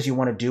 whatever it is you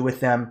want to do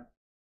with them.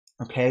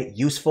 Okay,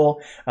 useful.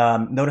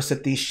 Notice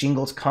that these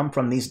shingles come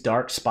from these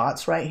dark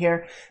spots right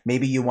here.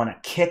 Maybe you want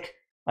to kick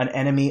an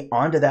enemy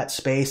onto that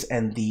space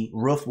and the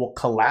roof will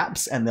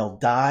collapse and they'll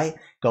die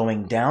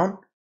going down.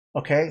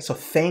 Okay, so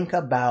think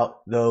about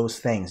those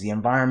things. The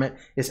environment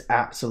is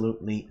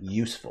absolutely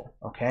useful.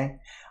 Okay,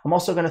 I'm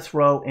also going to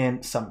throw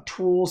in some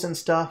tools and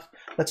stuff.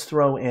 Let's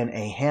throw in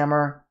a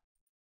hammer.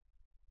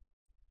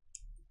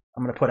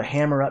 I'm going to put a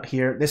hammer up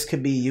here. This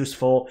could be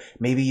useful.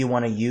 Maybe you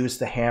want to use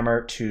the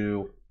hammer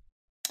to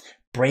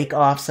break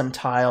off some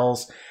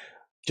tiles.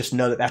 Just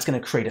know that that's going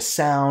to create a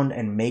sound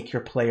and make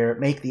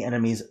the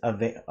enemies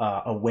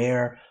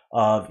aware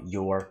of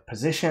your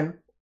position.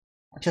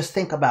 Just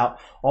think about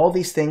all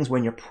these things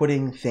when you're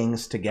putting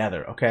things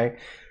together, okay?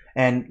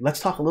 And let's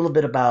talk a little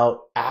bit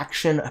about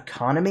action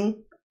economy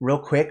real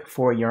quick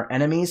for your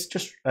enemies.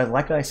 Just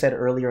like I said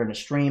earlier in the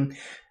stream,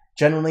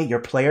 generally your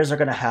players are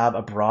going to have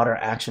a broader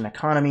action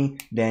economy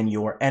than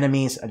your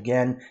enemies.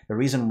 Again, the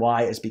reason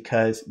why is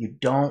because you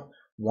don't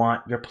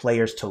want your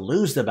players to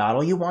lose the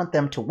battle. You want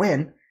them to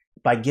win.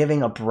 By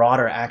giving a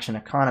broader action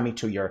economy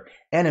to your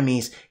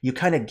enemies, you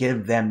kind of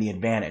give them the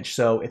advantage.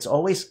 So it's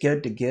always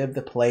good to give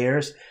the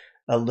players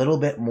a little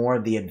bit more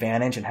of the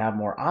advantage and have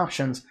more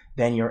options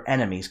than your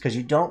enemies, because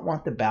you don't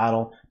want the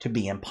battle to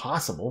be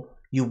impossible.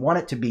 You want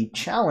it to be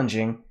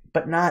challenging,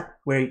 but not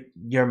where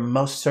you're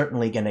most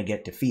certainly going to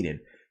get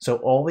defeated. So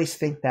always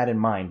think that in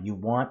mind. You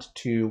want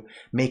to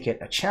make it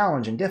a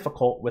challenge and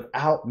difficult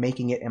without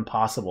making it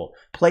impossible.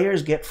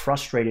 Players get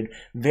frustrated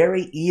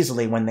very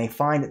easily when they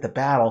find that the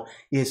battle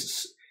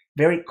is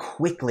very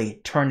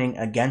quickly turning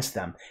against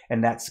them.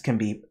 And that can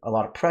be a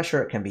lot of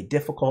pressure. It can be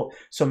difficult.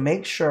 So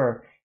make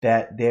sure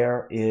that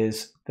there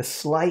is the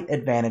slight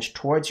advantage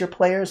towards your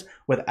players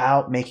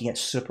without making it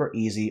super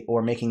easy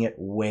or making it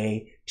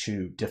way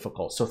too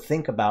difficult. So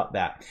think about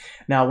that.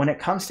 Now, when it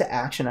comes to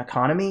action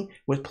economy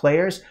with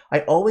players,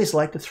 I always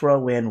like to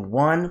throw in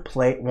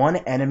one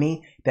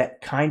enemy that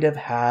kind of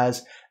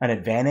has an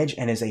advantage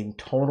and is a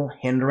total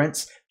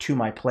hindrance to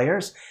my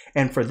players.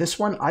 And for this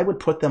one, I would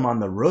put them on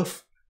the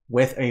roof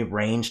with a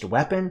ranged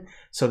weapon,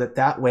 so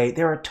that way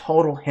they're a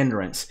total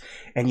hindrance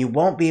and you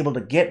won't be able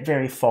to get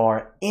very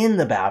far in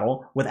the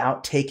battle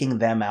without taking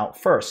them out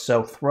first.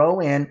 So throw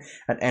in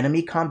an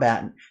enemy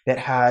combatant that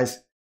has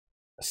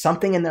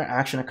something in their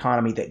action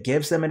economy that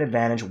gives them an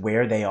advantage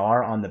where they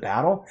are on the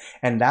battle,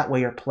 and that way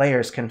your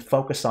players can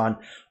focus on,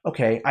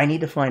 okay, I need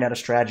to find out a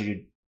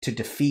strategy to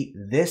defeat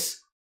this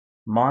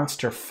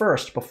monster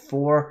first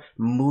before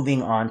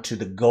moving on to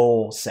the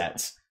goal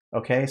sets.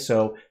 Okay,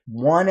 so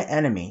one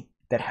enemy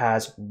that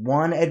has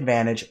one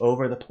advantage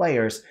over the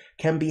players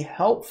can be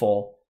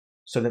helpful,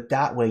 so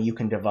that way you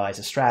can devise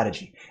a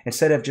strategy.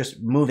 Instead of just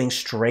moving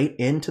straight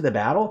into the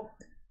battle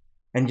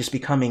and just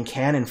becoming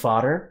cannon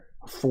fodder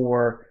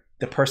for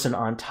the person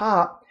on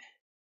top,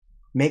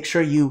 make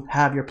sure you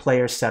have your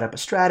players set up a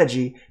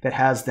strategy that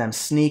has them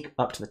sneak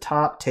up to the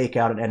top, take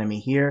out an enemy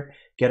here,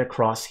 get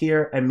across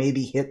here, and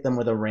maybe hit them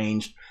with a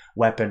ranged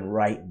weapon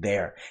right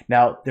there.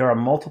 Now, there are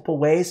multiple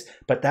ways,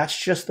 but that's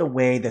just the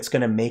way that's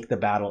going to make the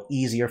battle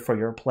easier for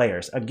your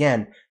players.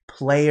 Again,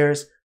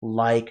 players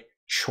like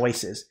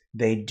choices.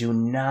 They do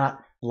not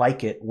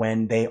like it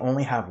when they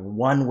only have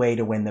one way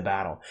to win the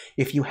battle.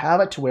 If you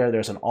have it to where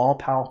there's an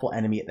all-powerful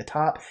enemy at the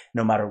top,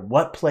 no matter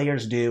what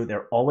players do,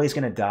 they're always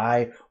going to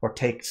die or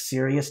take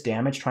serious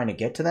damage trying to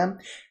get to them.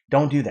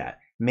 Don't do that.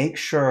 Make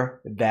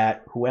sure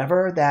that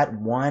whoever that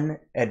one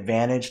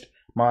advantaged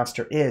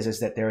monster is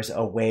that there's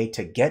a way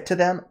to get to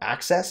them,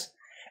 access,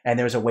 and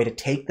there's a way to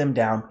take them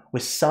down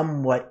with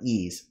somewhat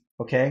ease,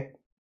 okay?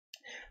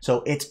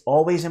 So it's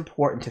always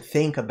important to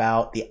think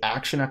about the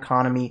action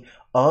economy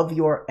of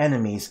your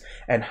enemies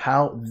and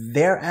how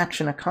their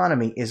action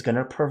economy is going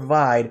to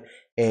provide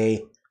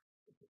a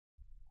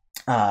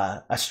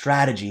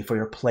strategy for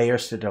your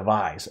players to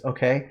devise,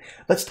 okay?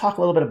 Let's talk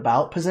a little bit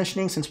about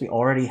positioning, since we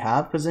already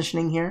have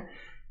positioning here.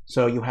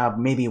 So you have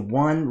maybe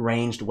one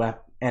ranged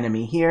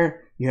enemy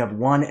here, you have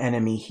one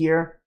enemy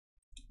here,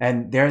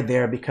 and they're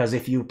there because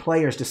if you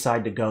players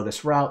decide to go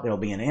this route, there'll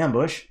be an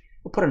ambush.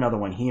 We'll put another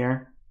one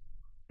here.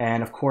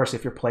 And of course,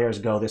 if your players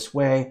go this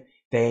way,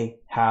 they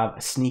have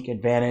a sneak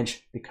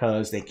advantage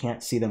because they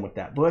can't see them with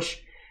that bush.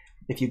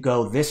 If you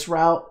go this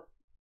route,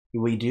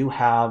 we do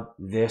have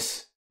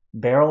this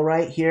barrel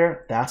right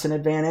here. That's an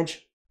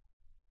advantage.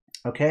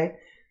 Okay,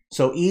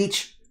 so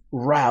each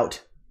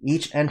route,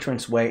 each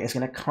entranceway is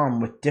going to come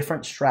with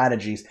different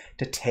strategies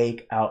to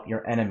take out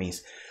your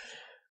enemies.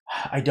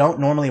 I don't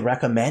normally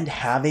recommend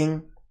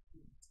having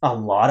a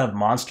lot of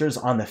monsters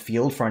on the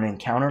field for an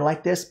encounter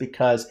like this,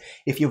 because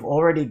if you've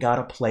already got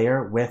a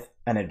player with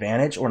an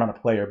advantage, or not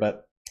a player,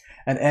 but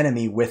an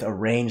enemy with a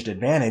ranged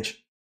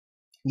advantage,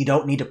 you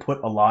don't need to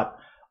put a lot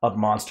of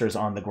monsters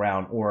on the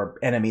ground or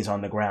enemies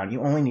on the ground.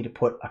 You only need to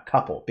put a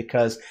couple,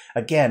 because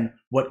again,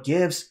 what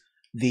gives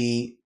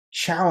the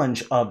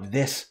challenge of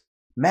this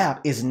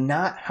map is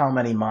not how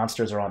many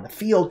monsters are on the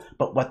field,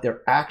 but what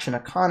their action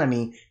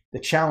economy, the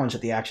challenge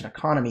that the action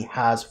economy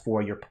has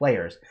for your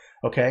players.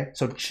 Okay,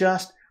 so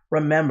just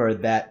remember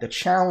that the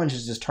challenge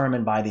is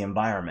determined by the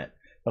environment.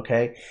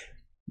 Okay,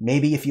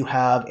 maybe if you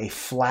have a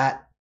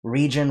flat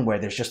region where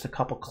there's just a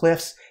couple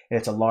cliffs and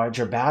it's a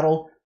larger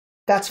battle,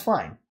 that's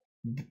fine.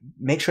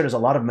 Make sure there's a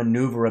lot of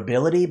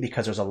maneuverability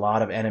because there's a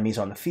lot of enemies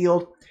on the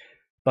field.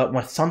 But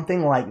with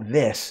something like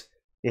this,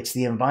 it's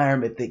the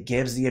environment that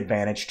gives the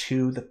advantage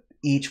to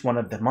each one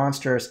of the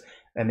monsters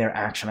and their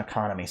action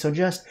economy. So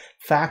just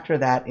factor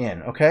that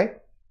in, okay?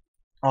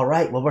 All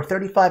right, well, we're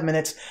 35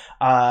 minutes.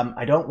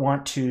 I don't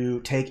want to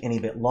take any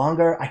bit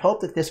longer. I hope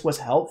that this was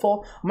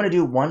helpful. I'm going to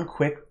do one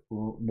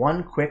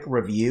quick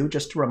review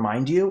just to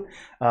remind you.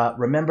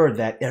 Remember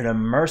that an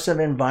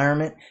immersive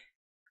environment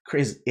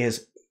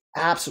is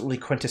absolutely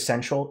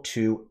quintessential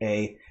to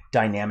a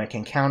dynamic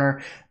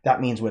encounter.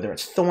 That means whether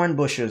it's thorn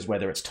bushes,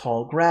 whether it's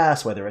tall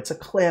grass, whether it's a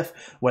cliff,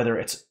 whether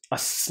it's a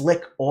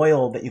slick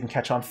oil that you can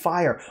catch on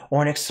fire,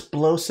 or an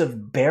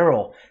explosive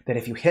barrel that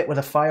if you hit with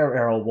a fire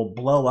arrow will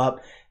blow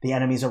up the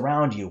enemies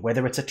around you,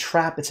 whether it's a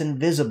trap that's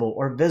invisible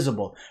or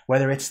visible,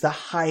 whether it's the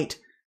height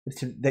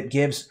that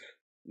gives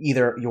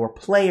either your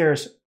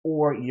players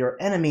or your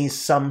enemies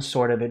some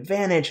sort of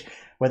advantage,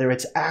 whether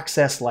it's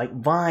access like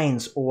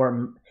vines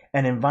or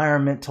an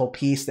environmental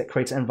piece that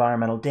creates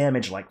environmental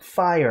damage like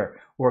fire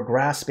or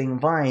grasping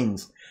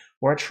vines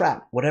or a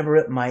trap, whatever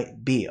it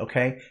might be,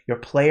 okay? Your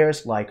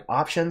players like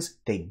options.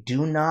 They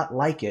do not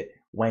like it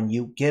when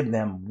you give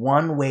them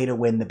one way to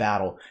win the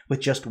battle with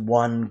just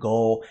one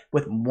goal,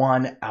 with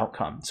one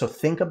outcome. So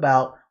think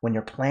about when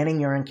you're planning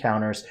your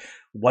encounters,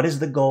 what is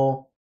the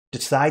goal?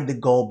 Decide the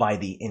goal by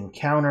the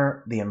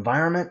encounter, the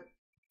environment,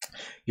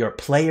 your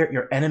player,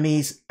 your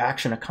enemies,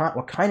 action econ.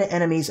 What kind of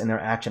enemies and their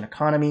action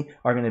economy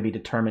are going to be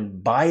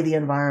determined by the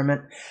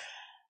environment,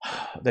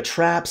 the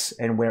traps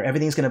and where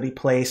everything's going to be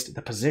placed,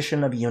 the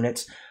position of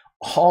units.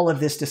 All of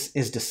this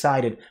is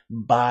decided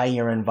by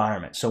your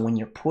environment. So when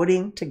you're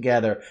putting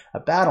together a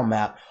battle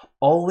map,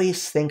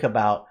 always think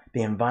about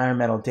the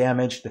environmental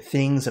damage, the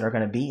things that are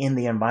going to be in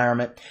the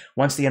environment.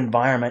 Once the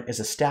environment is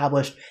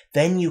established,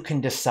 then you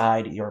can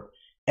decide your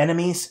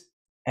enemies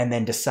and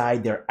then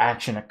decide their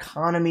action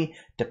economy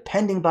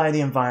depending by the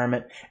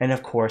environment, and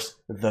of course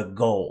the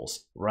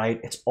goals,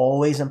 right? It's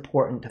always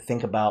important to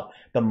think about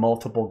the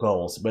multiple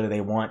goals, whether they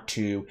want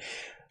to,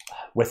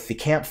 with the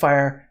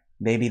campfire,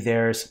 maybe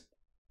there's,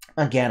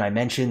 again, I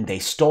mentioned they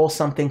stole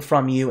something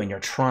from you and you're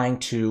trying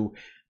to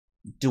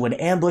do an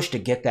ambush to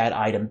get that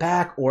item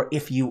back, or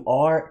if you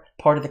are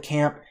part of the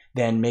camp,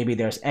 then maybe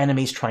there's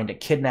enemies trying to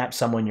kidnap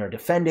someone you're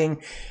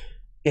defending.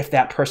 If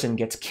that person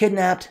gets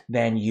kidnapped,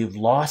 then you've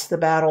lost the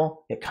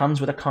battle. It comes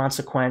with a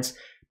consequence,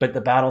 but the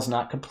battle's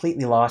not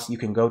completely lost. You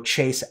can go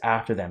chase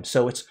after them.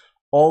 So it's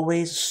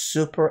always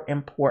super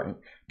important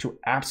to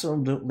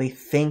absolutely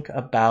think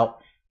about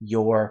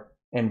your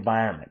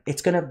environment.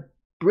 It's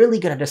really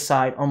going to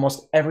decide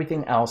almost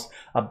everything else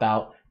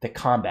about the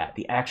combat,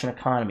 the action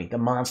economy, the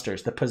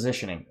monsters, the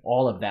positioning,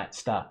 all of that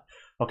stuff.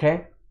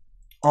 Okay?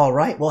 All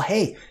right. Well,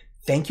 hey,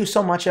 thank you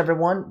so much,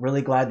 everyone.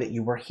 Really glad that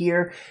you were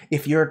here.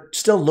 If you're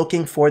still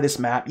looking for this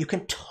map, you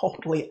can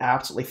totally,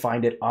 absolutely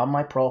find it on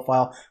my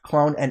profile,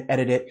 clone and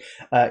edit it.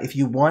 If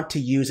you want to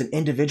use an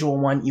individual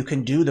one, you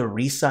can do the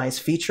resize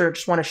feature.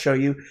 Just want to show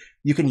you,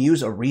 you can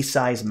use a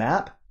resize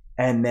map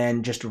and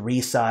then just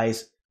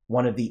resize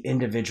one of the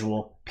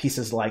individual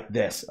pieces like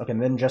this. Okay,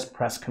 and then just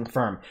press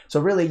confirm. So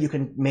really, you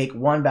can make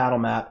one battle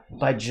map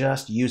by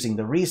just using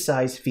the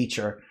resize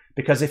feature.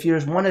 Because if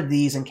there's one of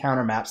these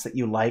encounter maps that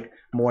you like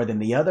more than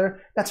the other,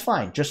 that's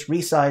fine. Just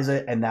resize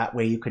it, and that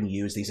way you can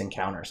use these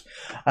encounters.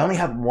 I only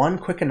have one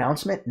quick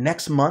announcement.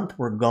 Next month,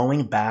 we're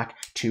going back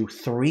to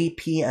 3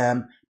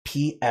 p.m.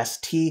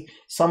 PST.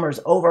 Summer's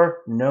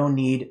over. No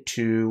need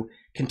to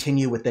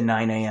continue with the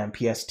 9 a.m.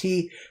 PST.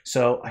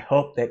 So I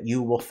hope that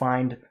you will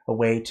find a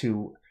way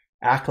to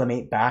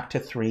acclimate back to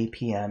 3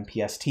 p.m.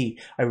 PST.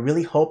 I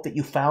really hope that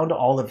you found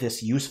all of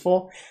this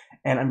useful.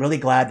 And I'm really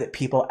glad that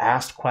people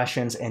asked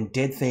questions and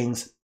did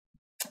things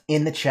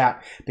in the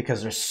chat,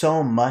 because there's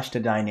so much to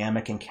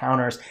dynamic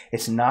encounters.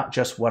 It's not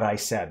just what I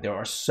said. There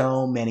are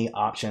so many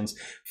options.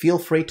 Feel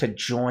free to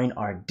join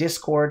our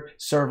Discord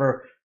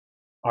server.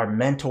 Our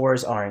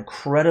mentors are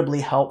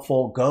incredibly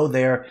helpful. Go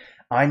there.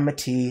 I'm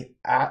Mati.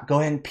 Go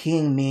ahead and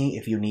ping me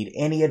if you need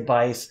any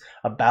advice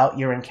about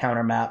your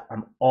encounter map.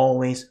 I'm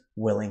always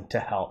willing to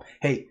help.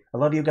 Hey, I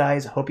love you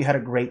guys. I hope you had a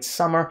great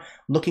summer.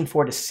 Looking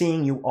forward to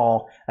seeing you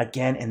all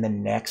again in the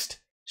next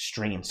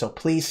stream. So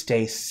please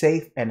stay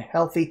safe and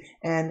healthy,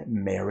 and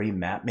merry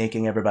map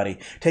making, everybody.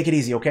 Take it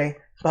easy, okay?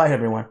 Bye,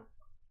 everyone.